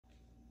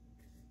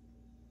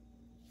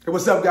Hey,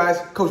 what's up, guys?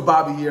 Coach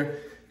Bobby here.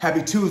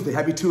 Happy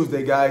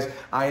Tuesday, guys.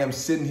 I am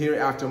sitting here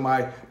after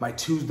my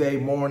Tuesday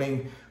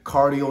morning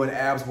cardio and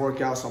abs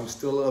workout, so I'm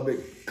still a little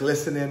bit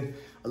glistening,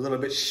 a little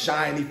bit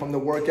shiny from the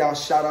workout.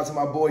 Shout out to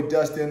my boy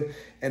Dustin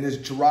and his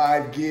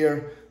Drive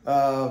gear.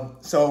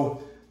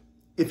 So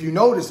if you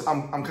notice,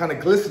 I'm kind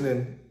of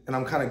glistening and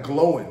I'm kind of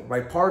glowing,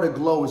 right? Part of the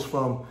glow is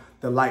from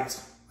the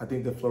lights. I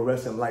think the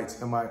fluorescent lights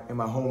in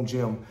my home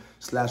gym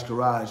 /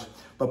 garage.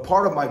 But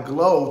part of my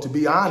glow, to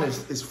be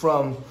honest, is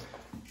from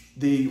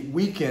the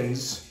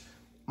weekends,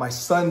 my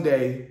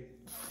Sunday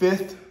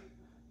 5th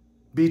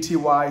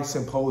BTY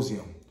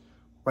symposium,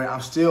 right?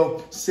 I'm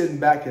still sitting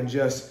back and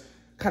just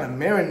kind of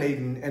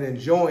marinating and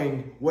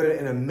enjoying what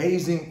an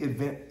amazing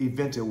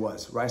event it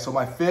was, right? So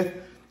my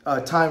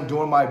 5th time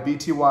doing my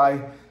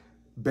BTY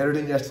Better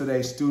Than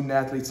Yesterday Student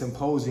Athlete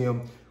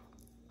Symposium,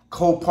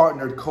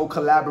 co-partnered,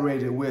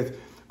 co-collaborated with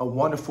a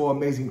wonderful,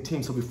 amazing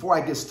team. So before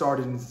I get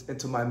started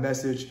into my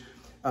message,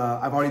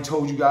 I've already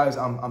told you guys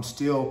I'm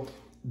still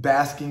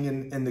basking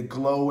in the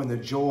glow and the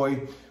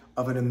joy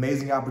of an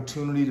amazing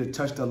opportunity to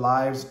touch the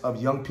lives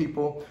of young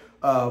people.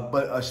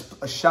 But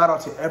a shout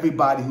out to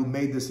everybody who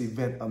made this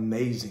event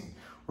amazing,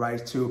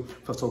 right? So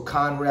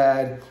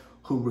Conrad,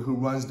 who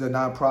runs the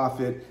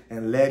nonprofit,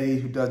 and Letty,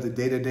 who does the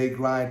day-to-day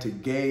grind, to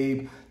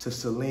Gabe, to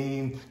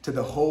Celine, to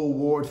the whole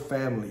Ward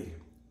family,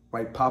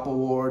 right? Papa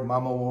Ward,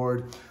 Mama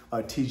Ward,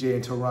 TJ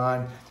and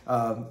Tehran,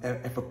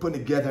 and for putting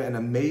together an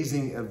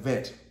amazing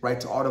event, right?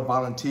 To all the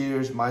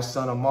volunteers, my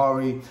son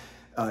Amari,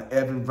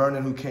 Evan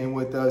Vernon, who came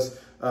with us,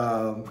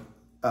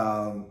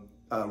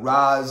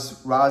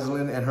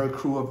 Rosalind and her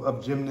crew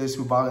of gymnasts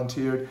who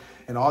volunteered,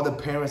 and all the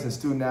parents and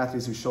student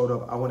athletes who showed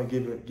up. I want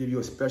to give you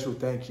a special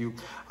thank you.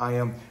 I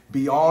am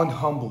beyond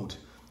humbled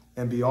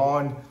and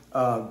beyond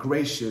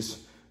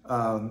gracious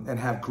and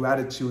have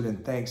gratitude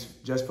and thanks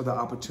just for the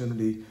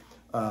opportunity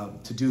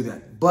to do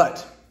that.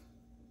 But,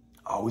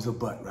 always a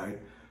but, right?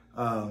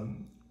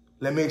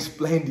 Let me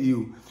explain to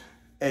you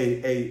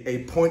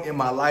a point in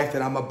my life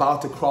that I'm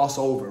about to cross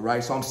over,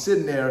 right? So I'm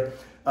sitting there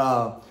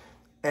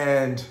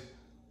and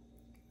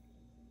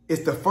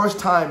it's the first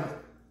time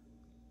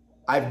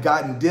I've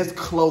gotten this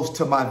close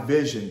to my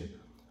vision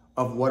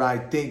of what I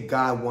think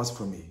God wants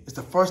for me. It's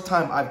the first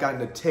time I've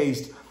gotten a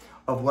taste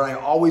of what I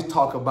always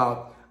talk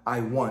about I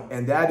want,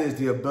 and that is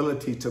the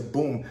ability to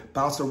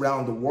bounce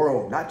around the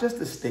world, not just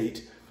the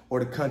state or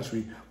the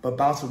country, but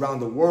bounce around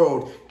the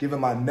world, giving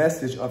my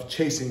message of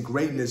chasing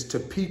greatness to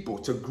people,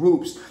 to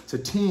groups, to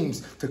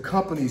teams, to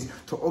companies,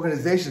 to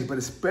organizations, but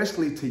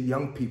especially to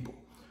young people,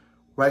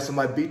 right? So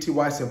my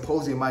BTY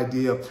Symposium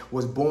idea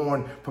was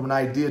born from an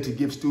idea to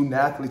give student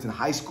athletes in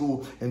high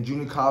school and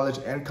junior college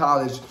and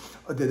college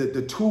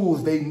the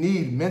tools they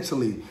need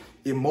mentally,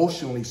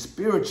 emotionally,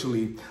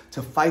 spiritually,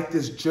 to fight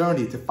this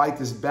journey, to fight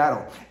this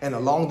battle. And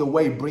along the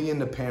way, bring in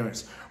the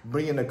parents,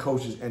 bring in the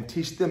coaches, and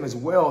teach them as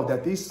well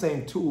that these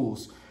same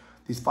tools,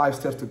 these 5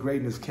 steps to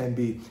greatness, can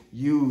be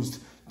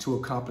used to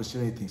accomplish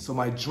anything. So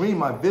my dream,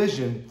 my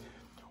vision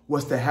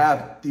was to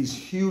have these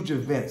huge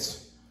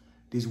events,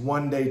 these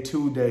 1-day,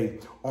 2-day,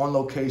 on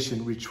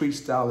location, retreat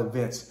style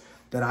events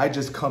that I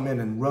just come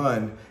in and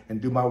run and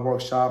do my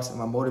workshops and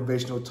my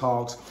motivational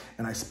talks,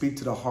 and I speak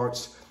to the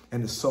hearts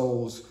and the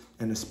souls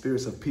and the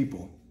spirits of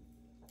people.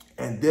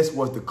 And this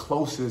was the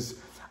closest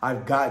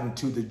I've gotten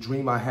to the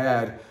dream I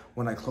had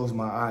when I closed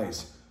my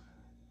eyes.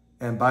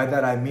 And by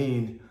that I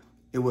mean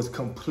it was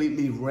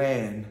completely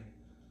ran,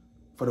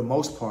 for the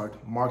most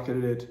part,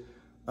 marketed,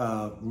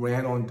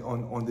 ran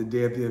on the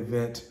day of the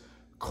event,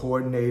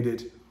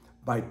 coordinated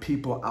by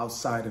people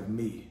outside of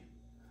me.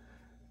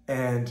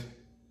 And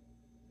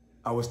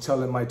I was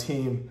telling my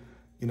team,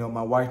 you know,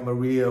 my wife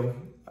Maria,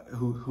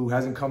 who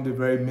hasn't come to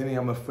very many,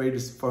 I'm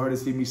afraid for her to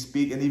see me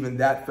speak, and even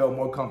that felt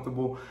more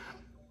comfortable.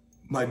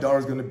 My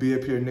daughter's gonna be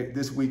up here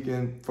this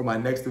weekend for my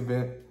next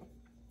event.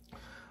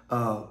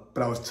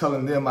 But I was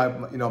telling them,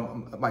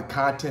 my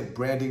content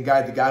branding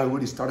guy, the guy who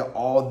really started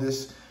all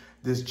this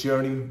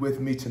journey with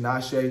me,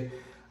 Tinashe,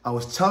 I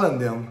was telling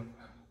them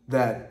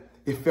that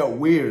it felt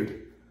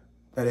weird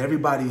that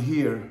everybody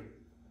here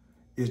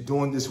is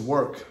doing this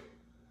work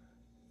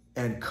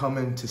and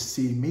coming to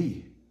see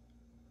me,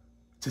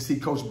 to see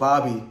Coach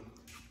Bobby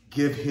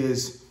give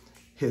his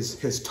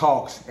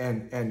talks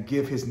and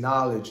give his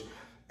knowledge,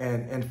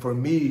 and for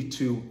me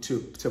to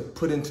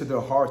put into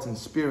their hearts and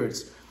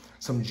spirits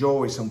some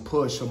joy, some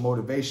push, some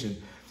motivation.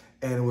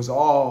 And it was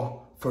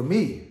all for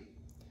me.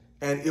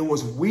 And it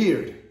was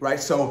weird, right?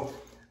 So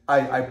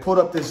I put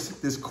up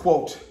this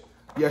quote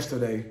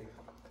yesterday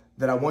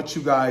that I want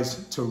you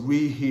guys to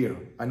rehear.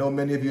 I know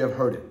many of you have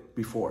heard it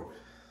before,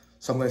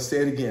 so I'm gonna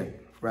say it again,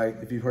 right?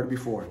 If you've heard it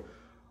before.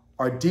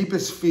 Our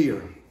deepest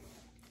fear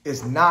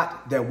is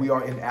not that we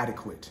are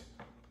inadequate.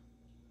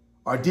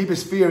 Our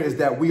deepest fear is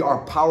that we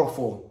are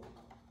powerful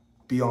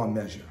beyond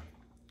measure.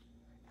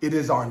 It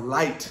is our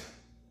light,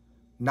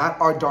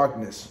 not our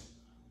darkness,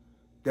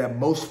 that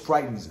most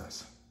frightens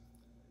us.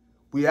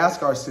 We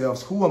ask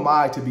ourselves, who am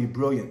I to be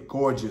brilliant,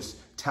 gorgeous,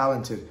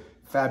 talented,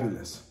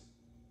 fabulous?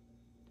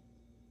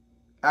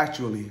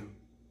 Actually,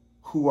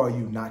 who are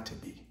you not to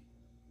be?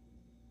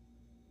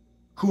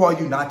 Who are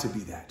you not to be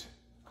that?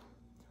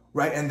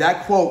 Right? And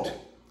that quote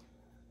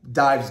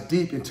dives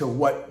deep into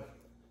what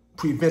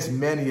prevents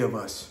many of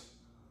us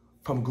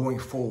from going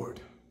forward.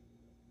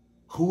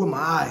 Who am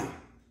I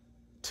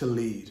to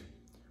lead?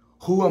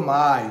 Who am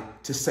I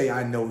to say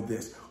I know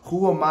this?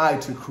 Who am I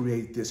to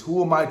create this?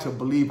 Who am I to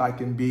believe I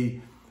can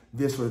be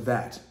this or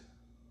that?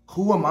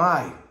 Who am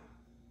I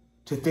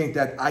to think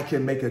that I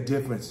can make a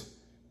difference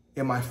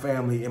in my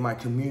family, in my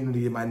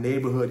community, in my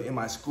neighborhood, in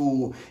my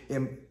school,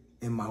 in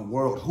my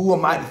world? Who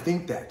am I to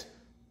think that?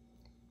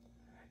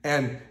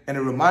 And it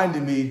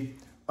reminded me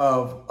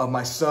of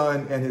my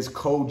son and his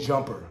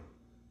co-jumper,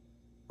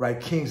 right?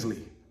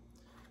 Kingsley,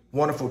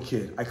 wonderful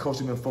kid. I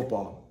coached him in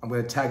football. I'm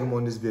going to tag him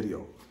on this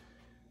video.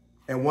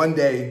 And one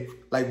day,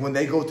 like when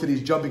they go to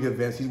these jumping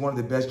events, he's one of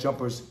the best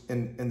jumpers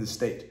in the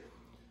state,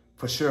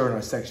 for sure, in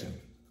our section.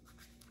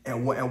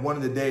 And one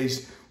of the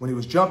days when he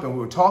was jumping, we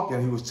were talking,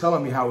 and he was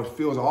telling me how it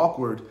feels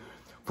awkward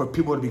for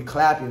people to be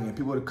clapping and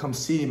people to come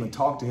see him and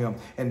talk to him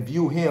and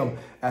view him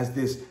as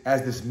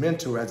this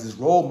mentor, as this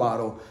role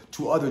model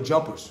to other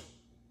jumpers.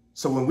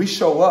 So when we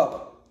show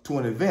up to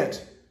an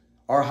event,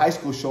 our high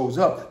school shows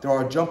up, there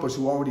are jumpers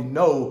who already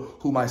know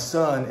who my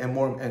son,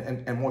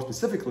 and more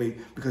specifically,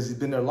 because he's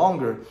been there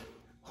longer,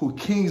 who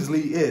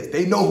Kingsley is.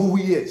 They know who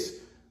he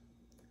is.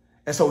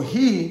 And so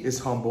he is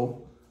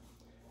humble.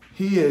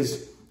 He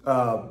is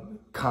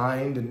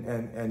kind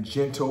and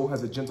gentle,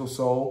 has a gentle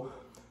soul.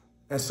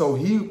 And so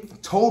he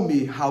told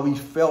me how he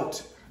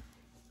felt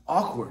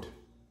awkward,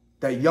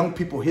 that young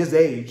people his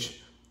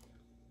age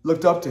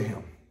looked up to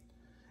him.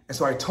 And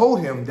so I told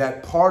him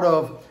that part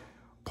of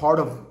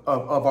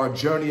our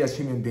journey as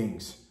human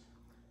beings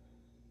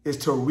is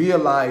to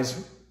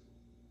realize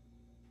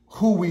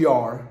who we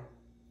are,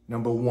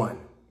 number one,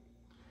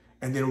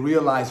 and then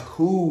realize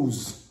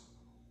whose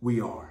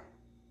we are,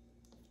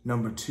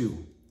 number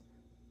two.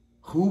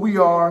 Who we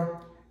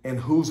are and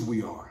whose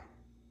we are.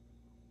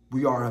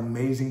 We are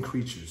amazing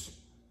creatures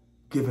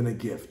given a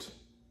gift.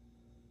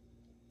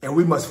 And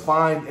we must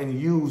find and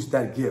use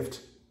that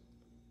gift.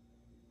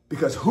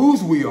 Because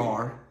whose we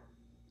are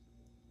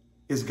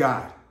is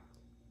God.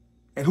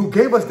 And who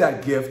gave us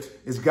that gift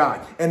is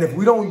God. And if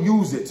we don't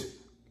use it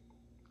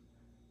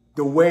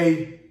the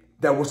way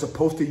that we're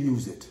supposed to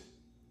use it,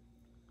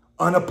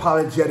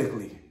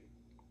 unapologetically,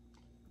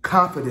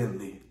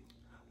 confidently,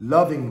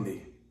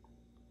 lovingly,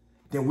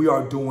 then we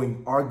are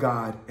doing our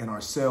God and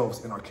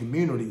ourselves and our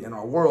community and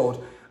our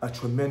world a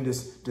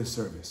tremendous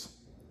disservice.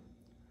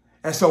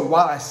 And so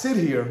while I sit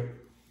here,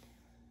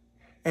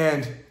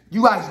 and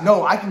you guys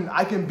know I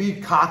can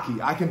be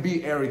cocky, I can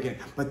be arrogant,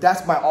 but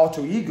that's my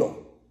alter ego.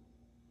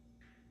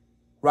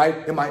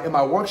 Right? In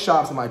my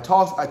workshops, in my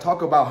talks, I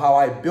talk about how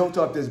I built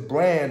up this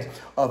brand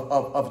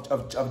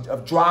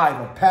of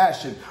drive, of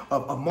passion,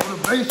 of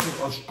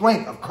motivation, of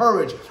strength, of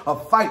courage,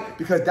 of fight,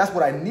 because that's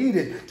what I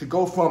needed to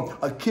go from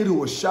a kid who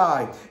was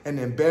shy and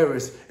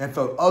embarrassed and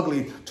felt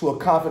ugly to a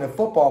confident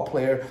football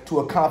player, to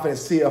a confident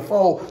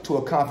CFO, to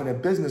a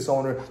confident business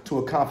owner, to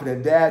a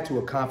confident dad, to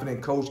a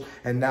confident coach,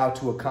 and now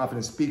to a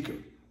confident speaker.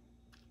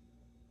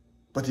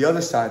 But the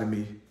other side of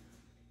me,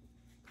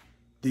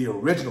 the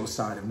original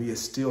side of me,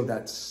 is still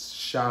that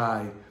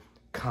shy,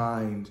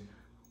 kind,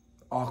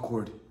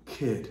 awkward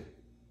kid.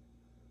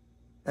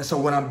 And so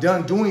when I'm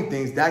done doing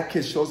things, that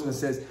kid shows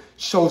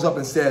up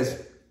and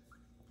says,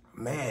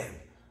 man,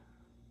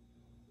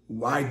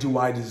 why do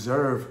I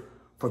deserve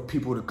for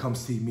people to come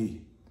see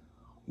me?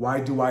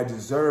 Why do I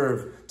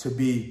deserve to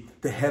be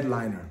the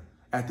headliner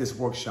at this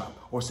workshop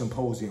or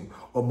symposium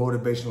or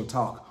motivational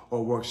talk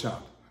or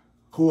workshop?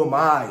 Who am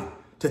I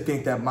to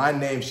think that my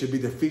name should be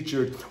the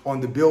featured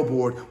on the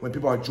billboard when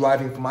people are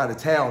driving from out of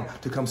town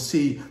to come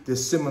see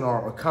this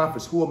seminar or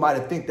conference? Who am I to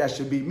think that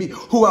should be me?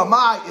 Who am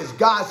I as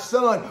God's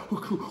son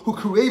who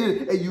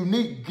created a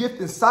unique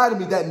gift inside of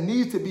me that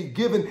needs to be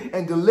given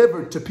and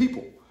delivered to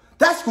people?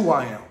 That's who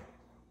I am.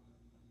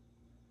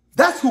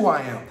 That's who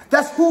I am.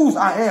 That's whose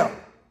I am.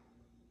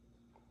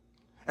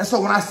 And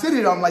so when I sit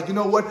here, I'm like, you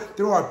know what?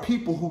 There are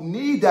people who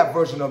need that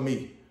version of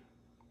me.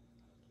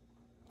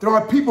 There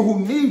are people who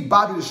need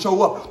Bobby to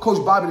show up,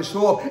 Coach Bobby to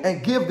show up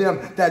and give them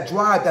that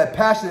drive, that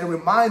passion, and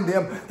remind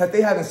them that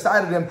they have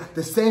inside of them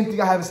the same thing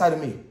I have inside of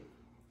me.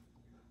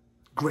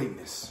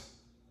 Greatness.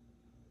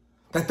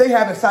 That they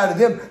have inside of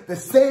them the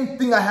same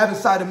thing I have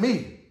inside of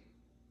me.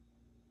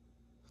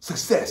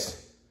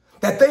 Success.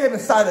 That they have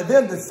inside of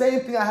them the same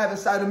thing I have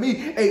inside of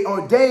me, an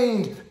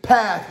ordained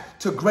path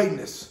to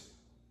greatness.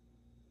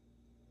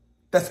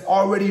 That's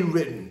already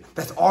written,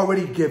 that's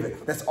already given,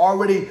 that's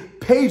already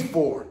paid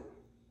for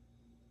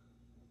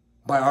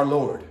by our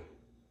Lord.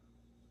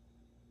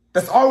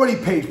 That's already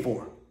paid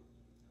for.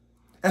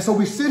 And so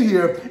we sit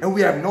here and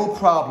we have no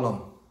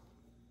problem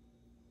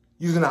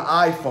using an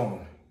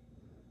iPhone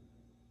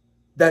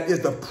that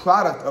is the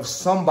product of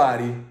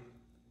somebody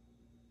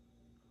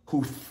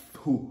who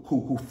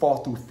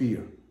fought through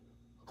fear,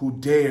 who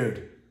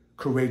dared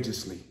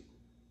courageously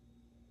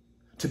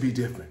to be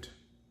different.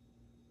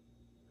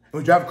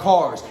 And we drive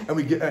cars and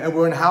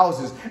we're in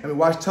houses and we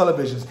watch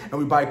televisions and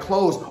we buy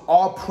clothes,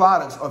 all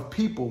products of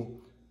people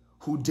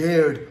who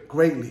dared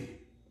greatly.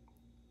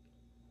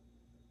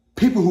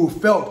 People who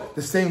felt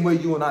the same way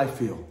you and I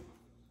feel.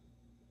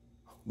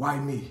 Why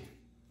me?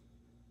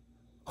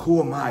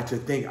 Who am I to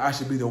think I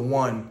should be the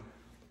one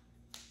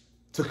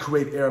to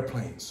create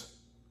airplanes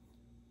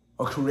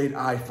or create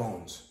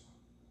iPhones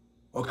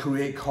or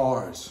create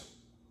cars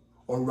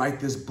or write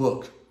this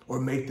book or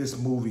make this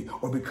movie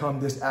or become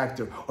this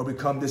actor or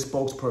become this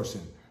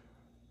spokesperson?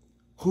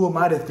 Who am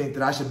I to think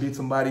that I should be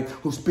somebody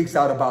who speaks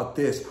out about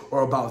this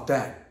or about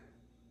that?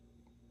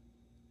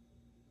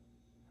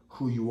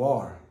 Who you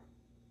are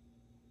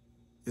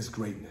is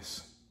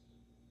greatness.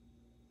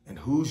 And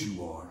whose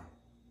you are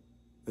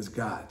is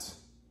God's.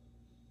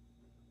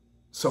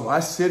 So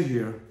I sit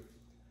here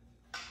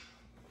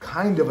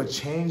kind of a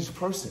changed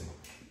person.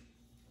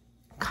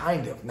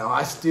 Kind of. Now,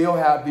 I still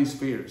have these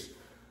fears.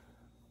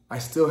 I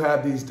still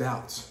have these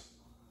doubts.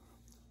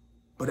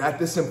 But at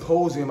this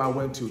symposium I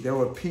went to, there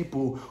were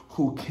people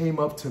who came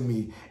up to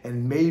me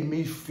and made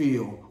me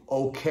feel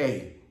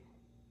okay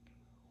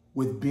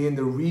with being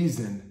the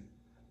reason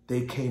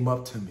they came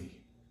up to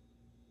me.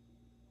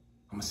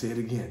 I'm going to say it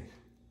again.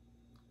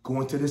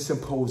 Going to this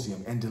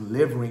symposium and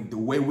delivering the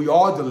way we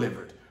all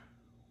delivered.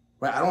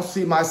 Right? I don't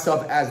see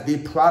myself as the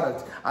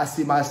product. I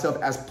see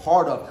myself as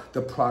part of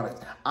the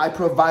product. I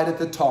provided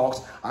the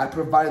talks. I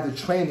provided the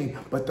training.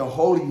 But the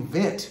whole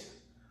event,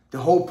 the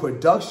whole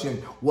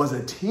production was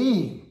a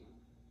team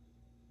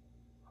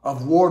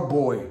of Ward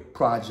Boy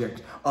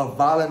Project, of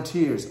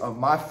volunteers, of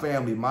my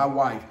family, my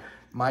wife,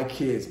 my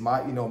kids,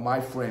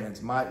 my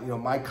friends,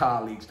 my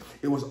colleagues.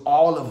 It was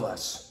all of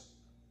us.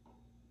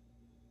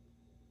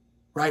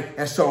 Right?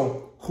 And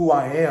so who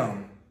I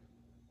am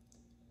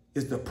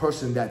is the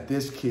person that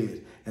this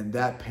kid and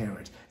that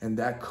parent and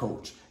that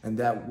coach and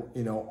that,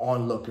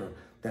 onlooker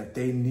that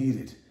they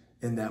needed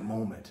in that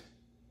moment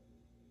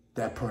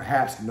that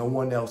perhaps no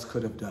one else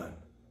could have done.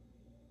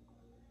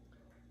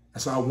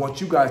 And so I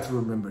want you guys to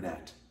remember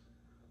that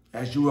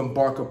as you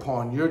embark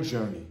upon your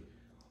journey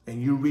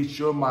and you reach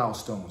your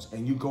milestones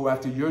and you go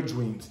after your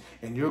dreams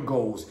and your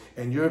goals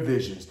and your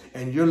visions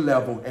and your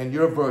level and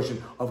your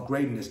version of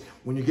greatness.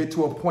 When you get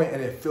to a point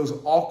and it feels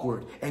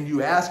awkward and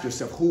you ask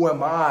yourself, who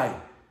am I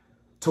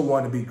to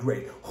want to be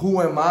great? Who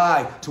am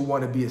I to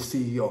want to be a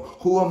CEO?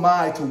 Who am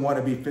I to want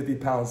to be 50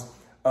 pounds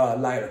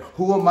lighter?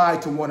 Who am I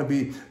to want to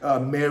be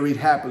married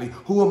happily?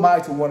 Who am I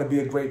to want to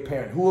be a great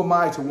parent? Who am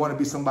I to want to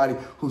be somebody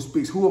who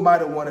speaks? Who am I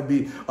to want to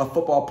be a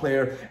football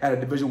player at a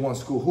Division I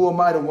school? Who am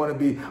I to want to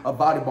be a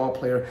volleyball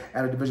player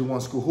at a Division I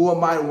school? Who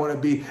am I to want to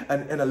be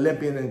an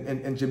Olympian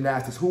in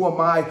gymnastics? Who am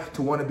I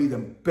to want to be the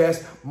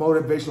best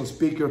motivational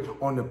speaker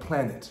on the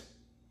planet?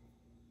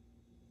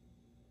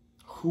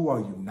 Who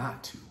are you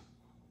not to?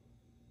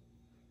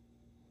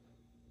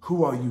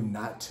 Who are you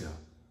not to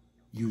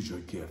use your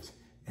gift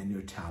and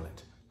your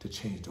talent to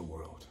change the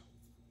world?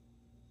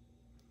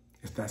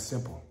 It's that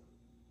simple.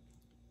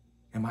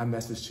 And my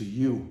message to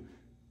you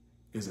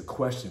is a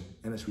question,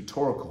 and it's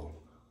rhetorical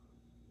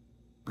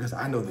because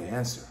I know the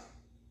answer.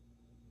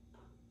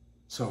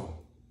 So,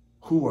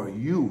 who are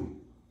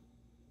you?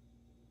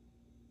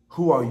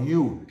 Who are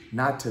you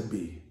not to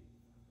be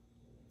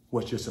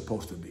what you're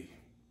supposed to be?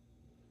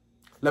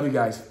 Love you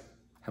guys.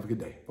 Have a good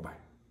day. Bye-bye.